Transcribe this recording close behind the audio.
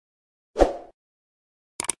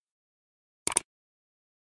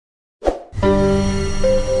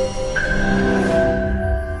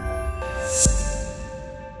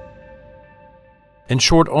In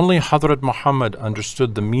short, only Hazrat Muhammad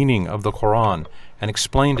understood the meaning of the Quran and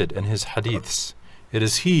explained it in his hadiths. It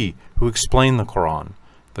is he who explained the Quran.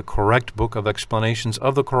 The correct book of explanations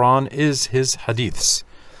of the Quran is his hadiths.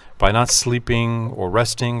 By not sleeping or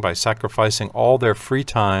resting, by sacrificing all their free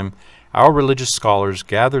time, our religious scholars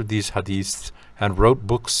gathered these hadiths and wrote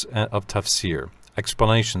books of tafsir,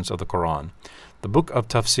 explanations of the Quran. The book of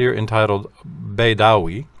tafsir entitled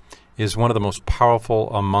Baydawi is one of the most powerful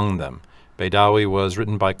among them. Baydawi was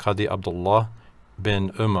written by Qadi Abdullah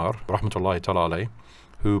bin Umar, rahmatullahi ta'ala alayh,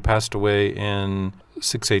 who passed away in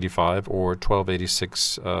 685 or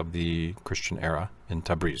 1286 of the Christian era in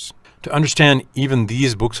Tabriz. To understand even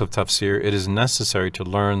these books of tafsir, it is necessary to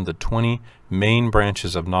learn the 20 main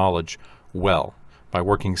branches of knowledge well by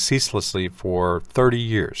working ceaselessly for 30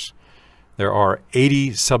 years. There are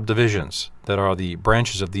 80 subdivisions that are the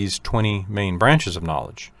branches of these 20 main branches of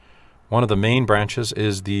knowledge. One of the main branches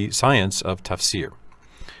is the science of tafsir.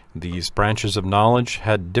 These branches of knowledge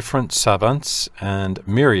had different savants and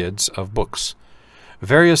myriads of books.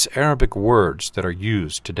 Various Arabic words that are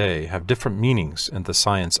used today have different meanings in the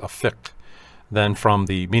science of fiqh than from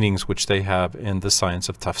the meanings which they have in the science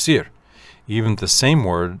of tafsir. Even the same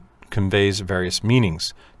word conveys various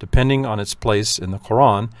meanings depending on its place in the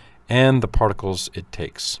Quran and the particles it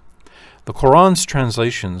takes. The Quran's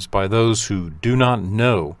translations by those who do not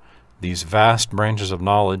know these vast branches of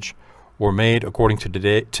knowledge or made according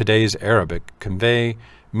to today's Arabic convey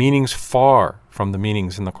meanings far from the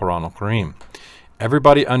meanings in the Quran al-Karim.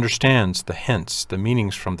 Everybody understands the hints, the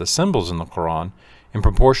meanings from the symbols in the Quran in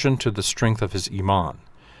proportion to the strength of his iman.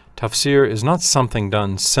 Tafsir is not something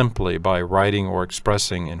done simply by writing or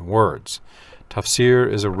expressing in words.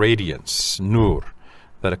 Tafsir is a radiance, nur,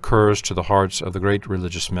 that occurs to the hearts of the great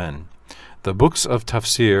religious men. The books of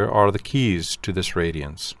tafsir are the keys to this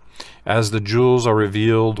radiance. As the jewels are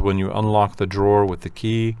revealed when you unlock the drawer with the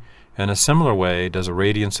key, in a similar way does a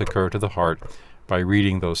radiance occur to the heart by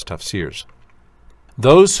reading those tafsirs.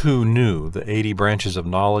 Those who knew the 80 branches of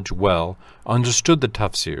knowledge well understood the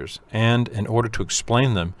tafsirs, and in order to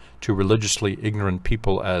explain them to religiously ignorant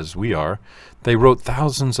people as we are, they wrote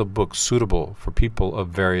thousands of books suitable for people of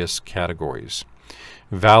various categories.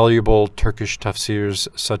 Valuable Turkish tafsirs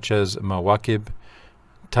such as Mawakib,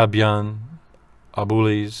 Tabyan,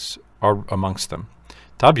 Abulis are amongst them.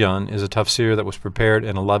 Tabyan is a tafsir that was prepared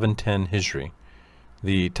in 1110 Hijri.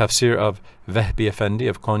 The tafsir of Vehbi Effendi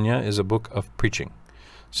of Konya is a book of preaching.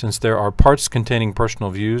 Since there are parts containing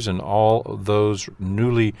personal views in all those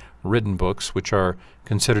newly written books which are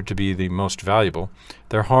considered to be the most valuable,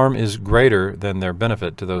 their harm is greater than their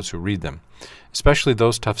benefit to those who read them, especially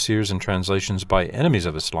those tafsirs and translations by enemies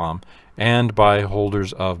of Islam and by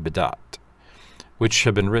holders of bid'at, which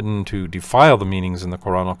have been written to defile the meanings in the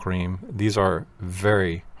Quran al-Karim. These are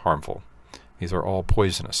very harmful. These are all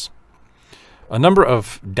poisonous. A number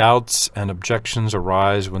of doubts and objections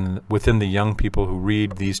arise within the young people who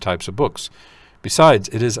read these types of books. Besides,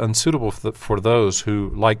 it is unsuitable for those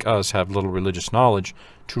who, like us, have little religious knowledge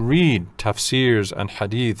to read tafsirs and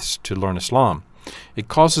hadiths to learn Islam. It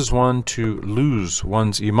causes one to lose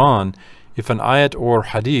one's iman if an ayat or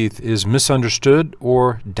hadith is misunderstood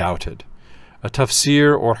or doubted. A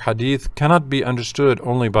tafsir or hadith cannot be understood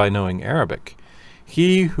only by knowing Arabic.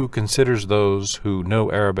 He who considers those who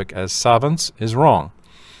know Arabic as savants is wrong.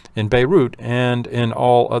 In Beirut and in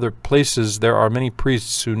all other places there are many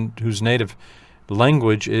priests whose native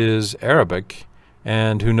language is Arabic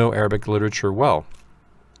and who know Arabic literature well.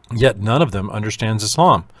 Yet none of them understands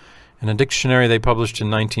Islam. In a dictionary they published in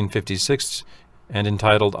 1956 and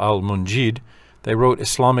entitled Al-Munjid, they wrote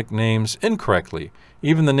Islamic names incorrectly,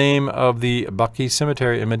 even the name of the Baqi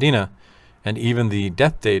cemetery in Medina, and even the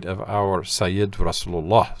death date of our Sayyid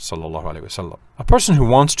Rasulullah sallallahu alaihi wasallam. A person who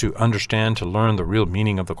wants to understand, to learn the real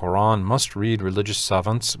meaning of the Quran must read religious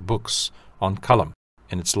savants' books on kalam.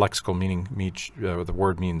 In its lexical meaning, the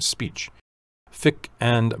word means speech, fiqh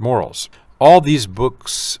and morals. All these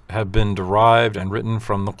books have been derived and written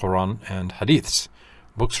from the Quran and hadiths.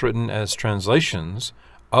 Books written as translations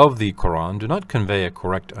of the Quran do not convey a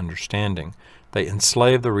correct understanding. They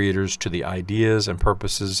enslave the readers to the ideas and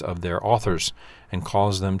purposes of their authors and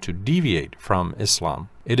cause them to deviate from Islam.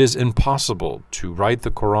 It is impossible to write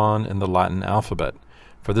the Quran in the Latin alphabet.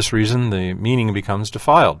 For this reason, the meaning becomes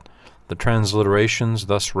defiled. The transliterations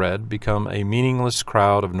thus read become a meaningless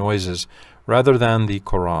crowd of noises rather than the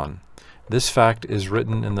Quran. This fact is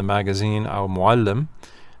written in the magazine Al-Muallim,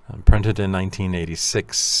 printed in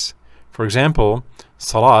 1986. For example,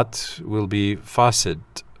 salat will be fasid,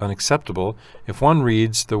 unacceptable, if one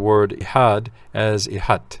reads the word ihad as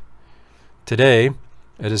ihat. Today,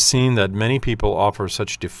 it is seen that many people offer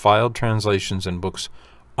such defiled translations and books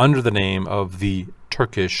under the name of the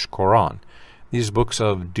Turkish Quran. These books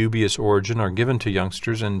of dubious origin are given to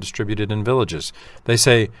youngsters and distributed in villages. They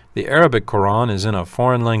say, the Arabic Quran is in a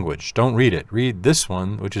foreign language. Don't read it. Read this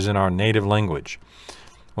one, which is in our native language.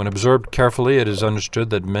 When observed carefully, it is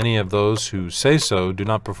understood that many of those who say so do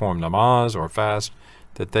not perform namaz or fast,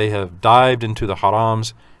 that they have dived into the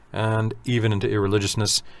harams and even into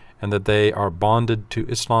irreligiousness, and that they are bonded to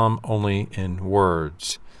Islam only in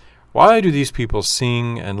words. Why do these people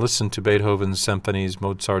sing and listen to Beethoven's symphonies,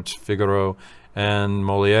 Mozart's Figaro, and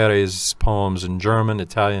Moliere's poems in German,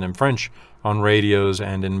 Italian, and French on radios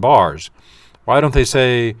and in bars? Why don't they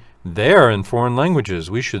say, they are in foreign languages,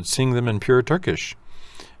 we should sing them in pure Turkish?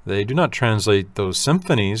 They do not translate those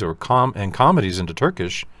symphonies or comedies into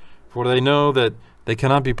Turkish, for they know that they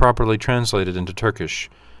cannot be properly translated into Turkish.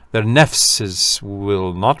 Their nefses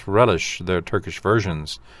will not relish their Turkish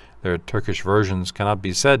versions. Their Turkish versions cannot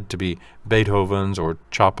be said to be Beethoven's or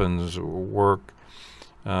Chopin's work.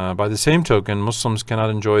 By the same token, Muslims cannot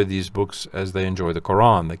enjoy these books as they enjoy the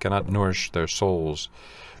Quran. They cannot nourish their souls.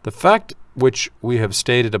 The facts which we have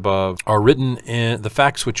stated above are written in a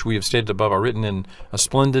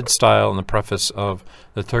splendid style in the preface of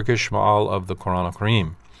the Turkish Ma'al of the Quran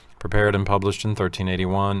al-Karim, prepared and published in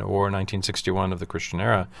 1381 or 1961 of the Christian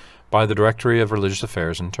era by the Directory of Religious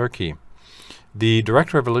Affairs in Turkey. The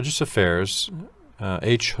Director of Religious Affairs,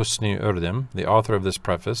 H. Husni Erdem, the author of this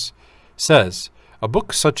preface, says, a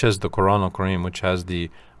book such as the Quran al-Karim, which has the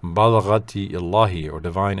Balaghati Illahi, or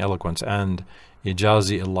divine eloquence, and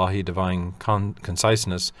Ijazi Illahi, divine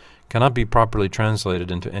conciseness, cannot be properly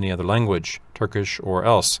translated into any other language, Turkish or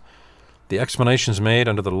else. The explanations made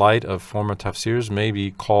under the light of former tafsirs may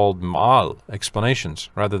be called ma'al, explanations,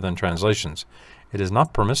 rather than translations. It is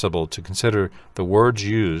not permissible to consider the words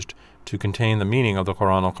used to contain the meaning of the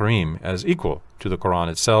Quran al-Karim as equal to the Quran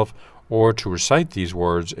itself, or to recite these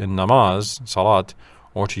words in namaz, salat,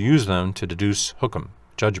 or to use them to deduce hukm,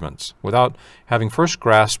 judgments, without having first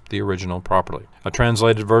grasped the original properly. A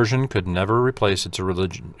translated version could never replace its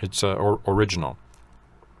original.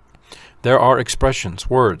 There are expressions,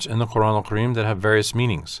 words in the Quran al-Karim that have various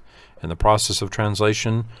meanings. In the process of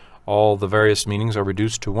translation, all the various meanings are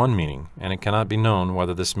reduced to one meaning, and it cannot be known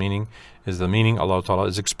whether this meaning is the meaning Allah Ta'ala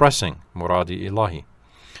is expressing, Muradi Ilahi.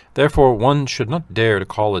 Therefore, one should not dare to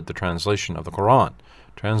call it the translation of the Quran.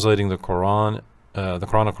 Translating the Quran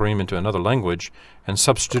al-Karim into another language and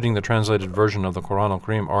substituting the translated version of the Quran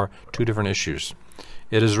al-Karim are two different issues.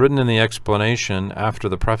 It is written in the explanation after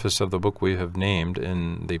the preface of the book we have named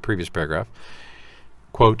in the previous paragraph,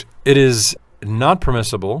 quote, it is not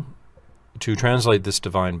permissible to translate this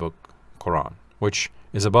divine book, Quran, which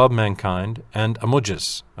is above mankind and a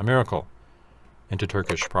mujiz, a miracle, into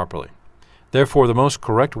Turkish properly. Therefore, the most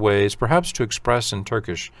correct way is perhaps to express in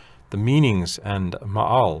Turkish the meanings and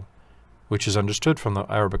ma'al, which is understood from the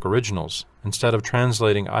Arabic originals, instead of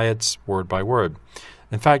translating ayats word by word.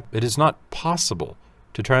 In fact, it is not possible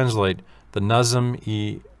to translate the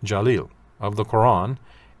Nazm-i Jalil of the Quran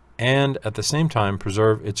and at the same time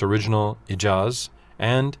preserve its original ijaz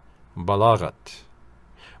and balaghat.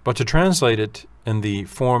 But to translate it in the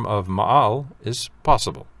form of ma'al is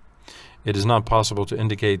possible. It is not possible to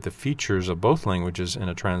indicate the features of both languages in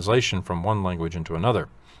a translation from one language into another.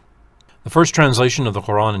 The first translation of the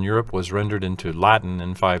Quran in Europe was rendered into Latin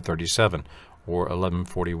in 537, or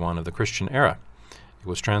 1141 of the Christian era. It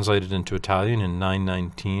was translated into Italian in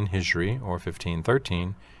 919 Hijri, or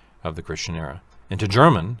 1513 of the Christian era, into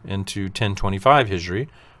German into 1025 Hijri,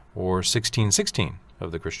 or 1616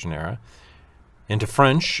 of the Christian era, into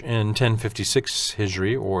French in 1056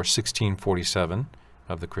 Hijri, or 1647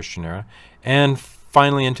 of the Christian era, and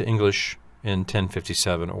finally into English in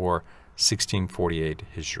 1057, or 1648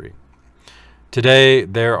 Hijri. Today,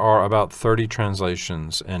 there are about 30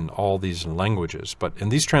 translations in all these languages, but in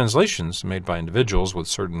these translations made by individuals with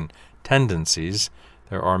certain tendencies,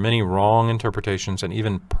 there are many wrong interpretations and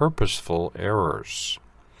even purposeful errors.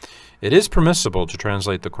 It is permissible to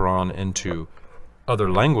translate the Quran into other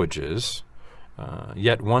languages,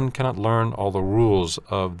 yet one cannot learn all the rules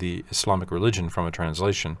of the Islamic religion from a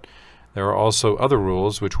translation. There are also other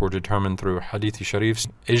rules which were determined through Hadith Sharif's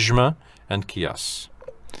Ijma and Qiyas.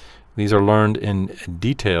 These are learned in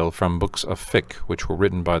detail from books of fiqh, which were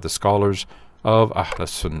written by the scholars of Ahl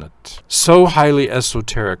Sunnat. So highly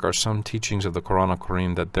esoteric are some teachings of the Quran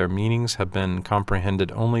al-Karim that their meanings have been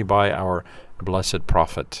comprehended only by our blessed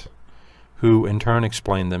Prophet, who in turn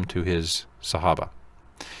explained them to his Sahaba.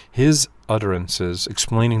 His utterances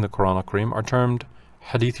explaining the Quran al-Karim are termed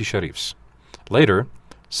Hadith Sharifs. Later,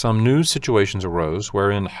 some new situations arose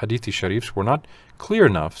wherein Hadithi Sharifs were not clear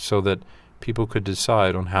enough so that people could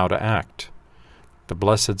decide on how to act. The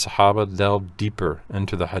blessed Sahaba delved deeper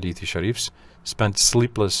into the Hadithi Sharifs, spent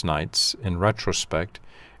sleepless nights in retrospect,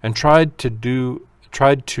 and tried to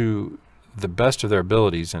the best of their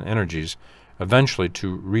abilities and energies eventually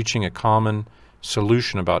to reaching a common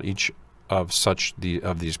solution about each of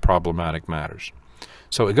these problematic matters.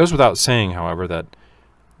 So it goes without saying, however,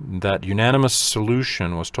 that unanimous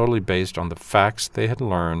solution was totally based on the facts they had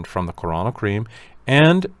learned from the Quran al-Karim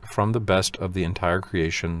and from the best of the entire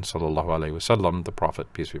creation, sallallahu alaihi wasallam, the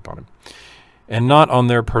Prophet, peace be upon him, and not on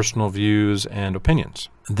their personal views and opinions.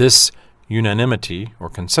 This unanimity or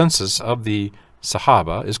consensus of the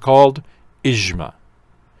Sahaba is called ijma.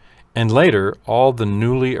 And later, all the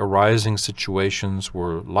newly arising situations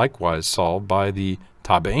were likewise solved by the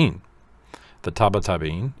tabi'in, the taba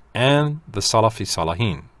tabi'in, and the Salafi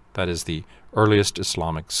Salihin, that is, the earliest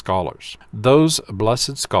Islamic scholars. Those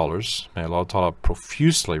blessed scholars, may Allah Ta'ala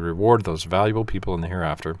profusely reward those valuable people in the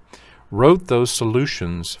hereafter, wrote those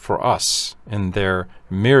solutions for us in their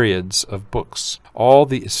myriads of books. All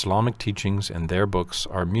the Islamic teachings in their books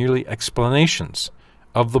are merely explanations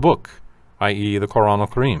of the book, i.e. the Quran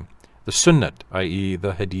al-Karim, the Sunnat, i.e.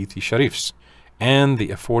 the Hadithi Sharifs, and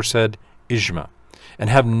the aforesaid Ijma, and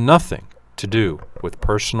have nothing to do with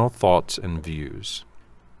personal thoughts and views.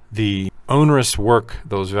 The onerous work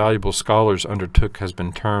those valuable scholars undertook has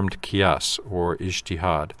been termed Qiyas, or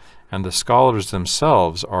Ijtihad, and the scholars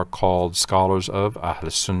themselves are called scholars of Ahl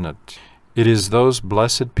Sunnat. It is those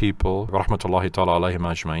blessed people, rahmatullahi ta'ala alayhim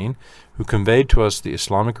ajma'in, who conveyed to us the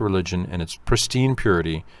Islamic religion in its pristine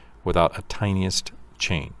purity without a tiniest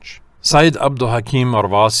change. Sayyid Abdul Hakim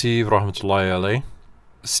Arvasi, rahmatullahi alayh,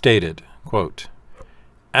 stated, quote,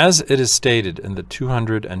 "As it is stated in the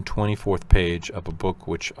 224th page of a book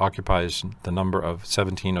which occupies the number of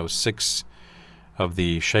 1706 of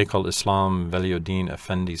the Shaykh al-Islam Valiuddin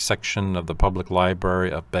Effendi section of the Public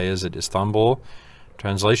Library of Bayazid, Istanbul,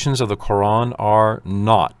 translations of the Quran are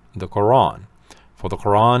not the Quran, for the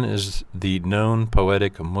Quran is the known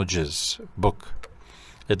poetic mujiz book.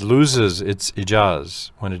 It loses its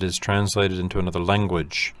ijaz when it is translated into another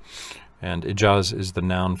language, and ijaz is the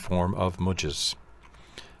noun form of mujiz.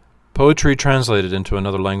 Poetry translated into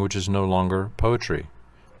another language is no longer poetry.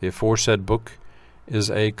 The aforesaid book is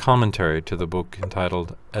a commentary to the book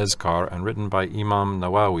entitled Azkar and written by Imam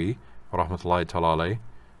Nawawi, rahmatullahi ta'ala alayh,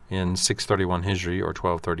 in 631 Hijri or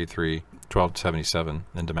 1277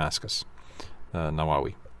 in Damascus,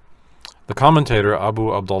 Nawawi. The commentator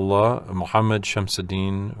Abu Abdullah Muhammad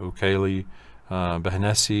Shamsuddin Ukaili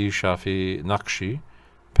Behnesi Shafi Naqshi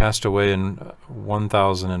passed away in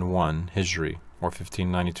 1001 Hijri or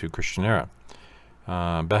 1592 Christian era.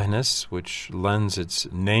 Behnes, which lends its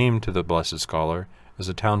name to the blessed scholar, is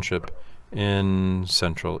a township in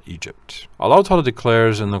central Egypt. Allah Ta'ala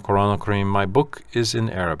declares in the Quran al-Karim, "My book is in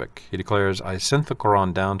Arabic." He declares, "I sent the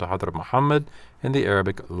Quran down to Hadrat Muhammad in the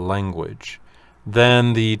Arabic language."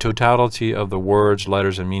 Then the totality of the words,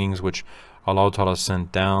 letters, and meanings which Allah Ta'ala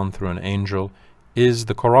sent down through an angel is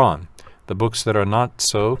the Quran. The books that are not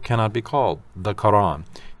so cannot be called the Quran.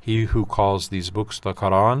 He who calls these books the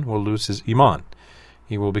Quran will lose his iman.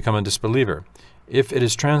 He will become a disbeliever. If it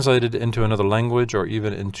is translated into another language or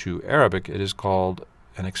even into Arabic, it is called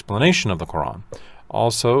an explanation of the Quran.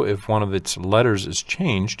 Also, if one of its letters is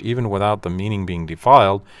changed, even without the meaning being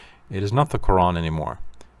defiled, it is not the Quran anymore.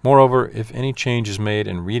 Moreover, if any change is made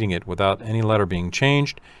in reading it without any letter being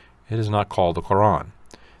changed, it is not called the Quran.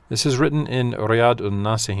 This is written in Riyad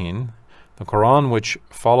al-Nasihin, the Quran which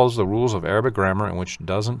follows the rules of Arabic grammar and which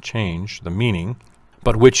doesn't change the meaning,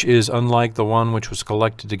 but which is unlike the one which was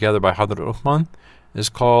collected together by Hadrat Uthman, is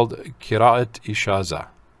called Qira'at Ishaza.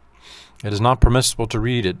 It is not permissible to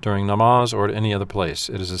read it during namaz or at any other place.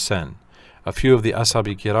 It is a sin. A few of the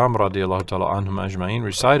Ashabi Kiram radiallahu ta'ala anhum ajma'in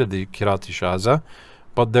recited the Qira'at Ishaza,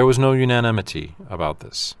 but there was no unanimity about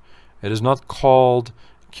this. It is not called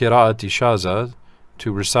Qira'at Ishaza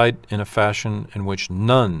to recite in a fashion in which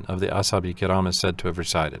none of the Ashabi Kiram is said to have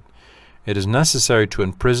recited. It is necessary to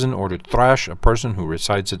imprison or to thrash a person who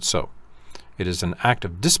recites it so. It is an act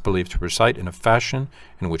of disbelief to recite in a fashion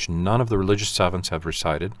in which none of the religious savants have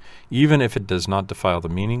recited, even if it does not defile the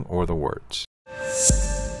meaning or the words.